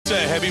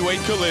a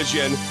heavyweight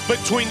collision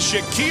between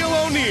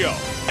Shaquille O'Neal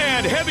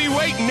and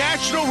heavyweight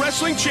national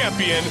wrestling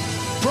champion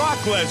Brock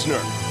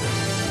Lesnar.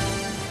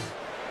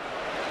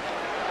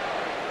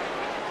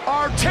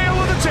 Our tale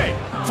of the tape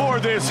for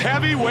this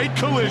heavyweight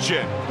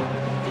collision.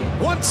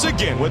 Once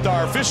again, with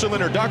our official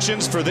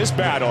introductions for this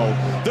battle,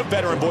 the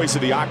veteran voice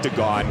of the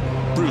Octagon,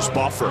 Bruce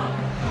Buffer.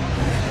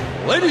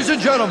 Ladies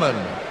and gentlemen,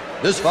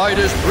 this fight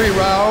is 3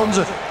 rounds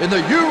in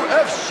the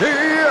UFC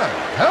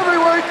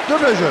heavyweight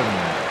division.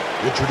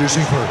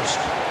 Introducing first,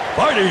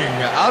 fighting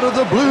out of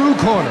the blue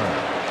corner.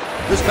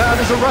 This man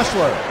is a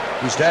wrestler.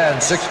 He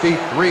stands 6 feet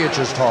 3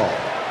 inches tall,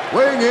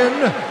 weighing in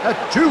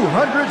at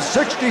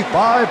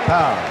 265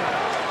 pounds.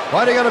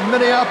 Fighting out of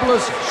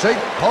Minneapolis,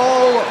 St.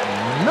 Paul,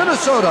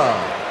 Minnesota,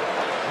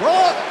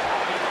 Brock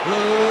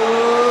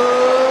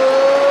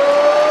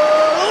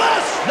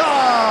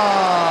Lesnar!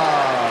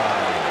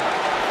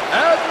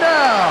 And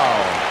now,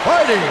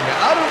 fighting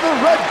out of the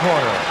red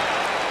corner.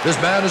 This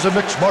man is a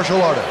mixed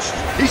martial artist.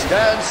 He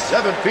stands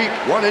 7 feet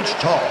 1 inch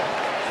tall,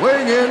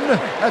 weighing in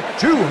at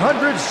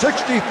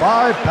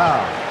 265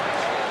 pounds.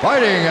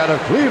 Fighting out of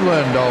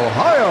Cleveland,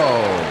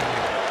 Ohio,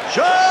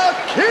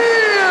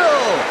 Shaquille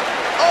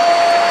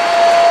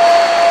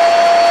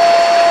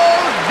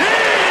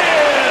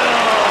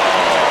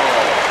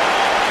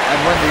And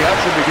when the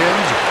action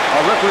begins,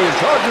 our referee in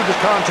charge of this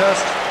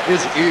contest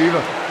is Eve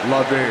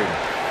Levine.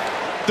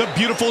 The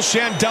beautiful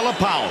Shandella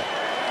Powell.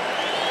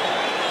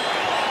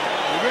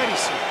 You ready,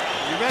 sir?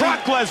 You ready?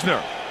 Brock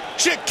Lesnar,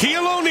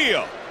 Shaquille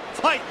O'Neal.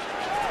 Fight!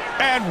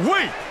 And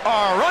we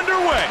are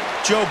underway.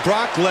 Joe,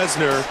 Brock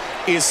Lesnar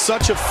is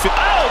such a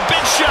Oh,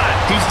 big shot.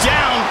 He's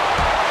down.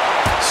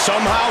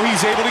 Somehow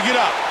he's able to get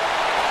up.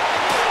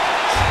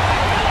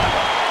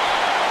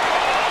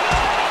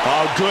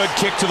 Oh, good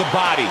kick to the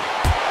body.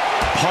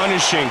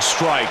 Punishing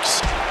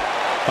strikes.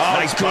 Oh,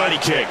 nice body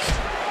kick.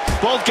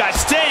 Both guys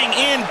staying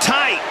in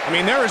tight. I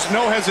mean, there is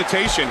no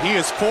hesitation. He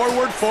is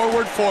forward,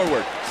 forward,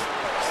 forward.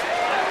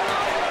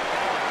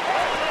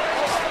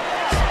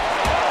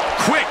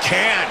 Quick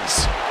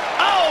hands.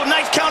 Oh,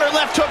 nice counter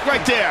left hook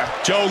right there.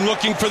 Joe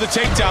looking for the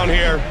takedown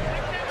here.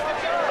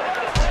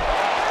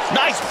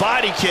 Nice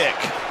body kick.